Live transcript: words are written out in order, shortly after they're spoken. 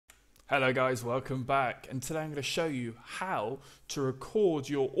Hello guys, welcome back, and today I'm going to show you how to record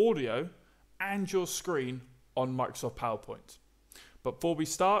your audio and your screen on Microsoft PowerPoint. But before we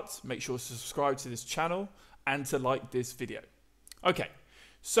start, make sure to subscribe to this channel and to like this video. Okay,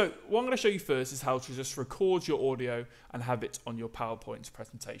 so what I'm going to show you first is how to just record your audio and have it on your PowerPoint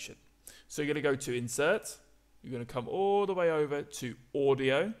presentation. So you're going to go to Insert, you're going to come all the way over to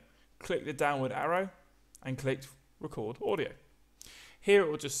Audio, click the downward arrow and click Record Audio. Here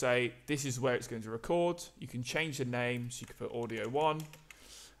it will just say, this is where it's going to record. You can change the name, so you can put audio 1.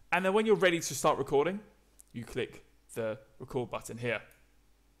 And then when you're ready to start recording, you click the record button here.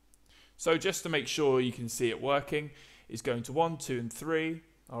 So just to make sure you can see it working, it's going to 1, 2, and 3,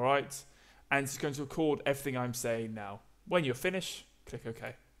 all right? And it's going to record everything I'm saying now. When you're finished, click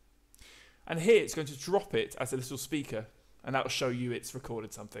OK. And here it's going to drop it as a little speaker, and that will show you it's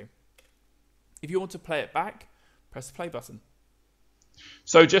recorded something. If you want to play it back, press the play button.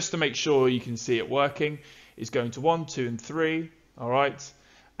 So just to make sure you can see it working, it's going to 1, 2, and 3, all right?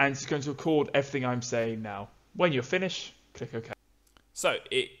 And it's going to record everything I'm saying now. When you're finished, click OK. So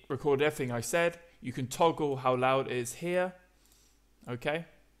it recorded everything I said. You can toggle how loud it is here, okay?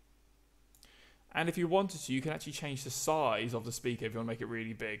 And if you wanted to, you can actually change the size of the speaker if you want to make it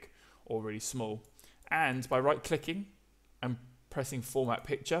really big or really small. And by right-clicking and pressing Format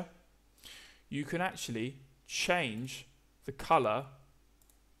Picture, you can actually change the color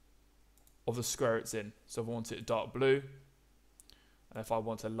of the square it's in. So if I want it dark blue, and if I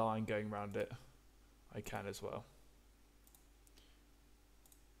want a line going around it, I can as well.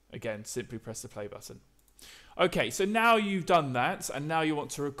 Again, simply press the play button. Okay, so now you've done that, and now you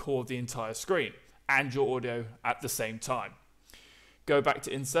want to record the entire screen and your audio at the same time. Go back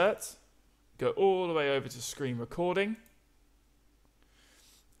to Insert, go all the way over to Screen Recording,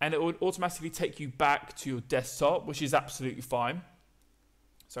 and it will automatically take you back to your desktop, which is absolutely fine.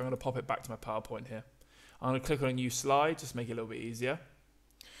 So I'm going to pop it back to my PowerPoint here. I'm going to click on a new slide, just make it a little bit easier.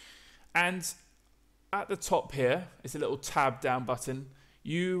 And at the top here, it's a little tab down button.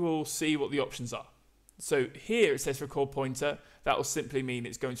 You will see what the options are. So here it says record pointer. That will simply mean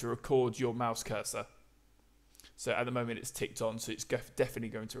it's going to record your mouse cursor. So at the moment it's ticked on, so it's definitely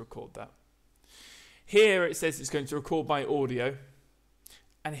going to record that. Here it says it's going to record my audio.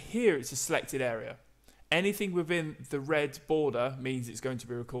 And here it's a selected area. Anything within the red border means it's going to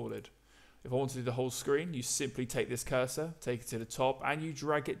be recorded. If I want to do the whole screen, you simply take this cursor, take it to the top, and you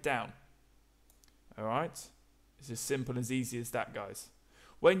drag it down. Alright? It's as simple and as easy as that, guys.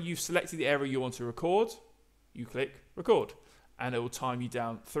 When you've selected the area you want to record, you click Record. And it will time you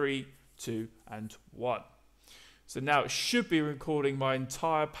down 3, 2, and 1. So now it should be recording my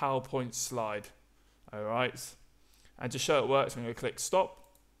entire PowerPoint slide. Alright? And to show it works, I'm going to click Stop.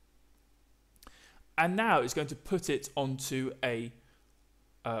 And now it's going to put it onto a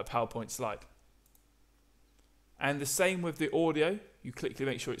PowerPoint slide. And the same with the audio. You click to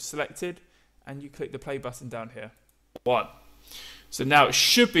make sure it's selected, and you click the play button down here. 1. So now it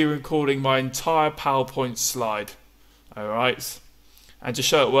should be recording my entire PowerPoint slide. Alright. And to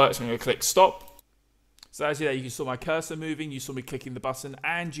show it works, I'm going to click Stop. So as you saw my cursor moving, you saw me clicking the button,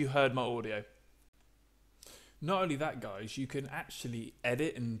 and you heard my audio. Not only that, guys, you can actually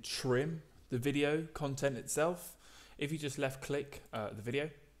edit and trim the video content itself. If you just left click the video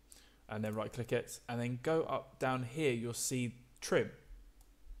and then right click it and then go up down here, you'll see trim.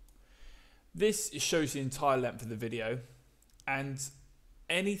 This shows the entire length of the video, and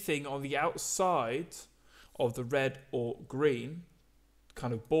anything on the outside of the red or green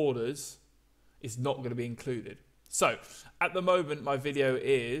kind of borders is not going to be included. So at the moment my video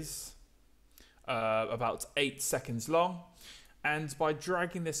is about 8 seconds long, and by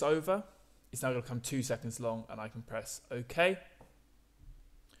dragging this over, it's now going to come 2 seconds long, and I can press OK.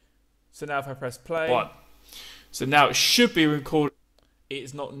 So now if I press play, 1. So now it should be recorded.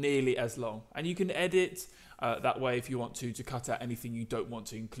 It's not nearly as long. And you can edit that way if you want to cut out anything you don't want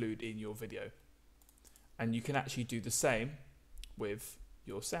to include in your video. And you can actually do the same with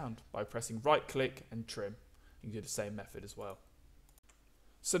your sound by pressing right click and trim. You can do the same method as well.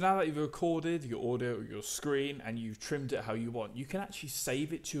 So now that you've recorded your audio or your screen and you've trimmed it how you want, you can actually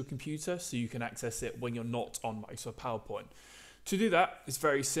save it to your computer so you can access it when you're not on Microsoft PowerPoint. To do that, it's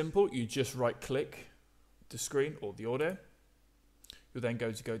very simple. You just right click the screen or the audio. You'll then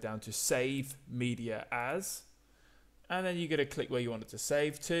go down to Save Media As, and then you're going to click where you want it to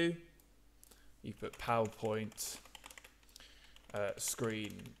save to. You put PowerPoint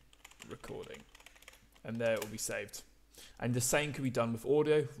screen recording, and there it will be saved. And the same can be done with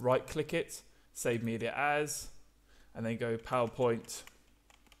audio. Right click it, save media as, and then go PowerPoint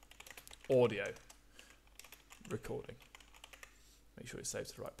audio recording. Make sure it's saved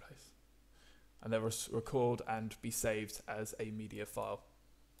to the right place. and they'll record and be saved as a media file,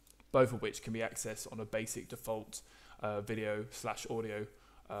 both of which can be accessed on a basic default video/audio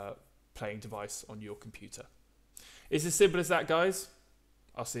playing device on your computer. It's as simple as that, guys.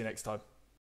 I'll see you next time.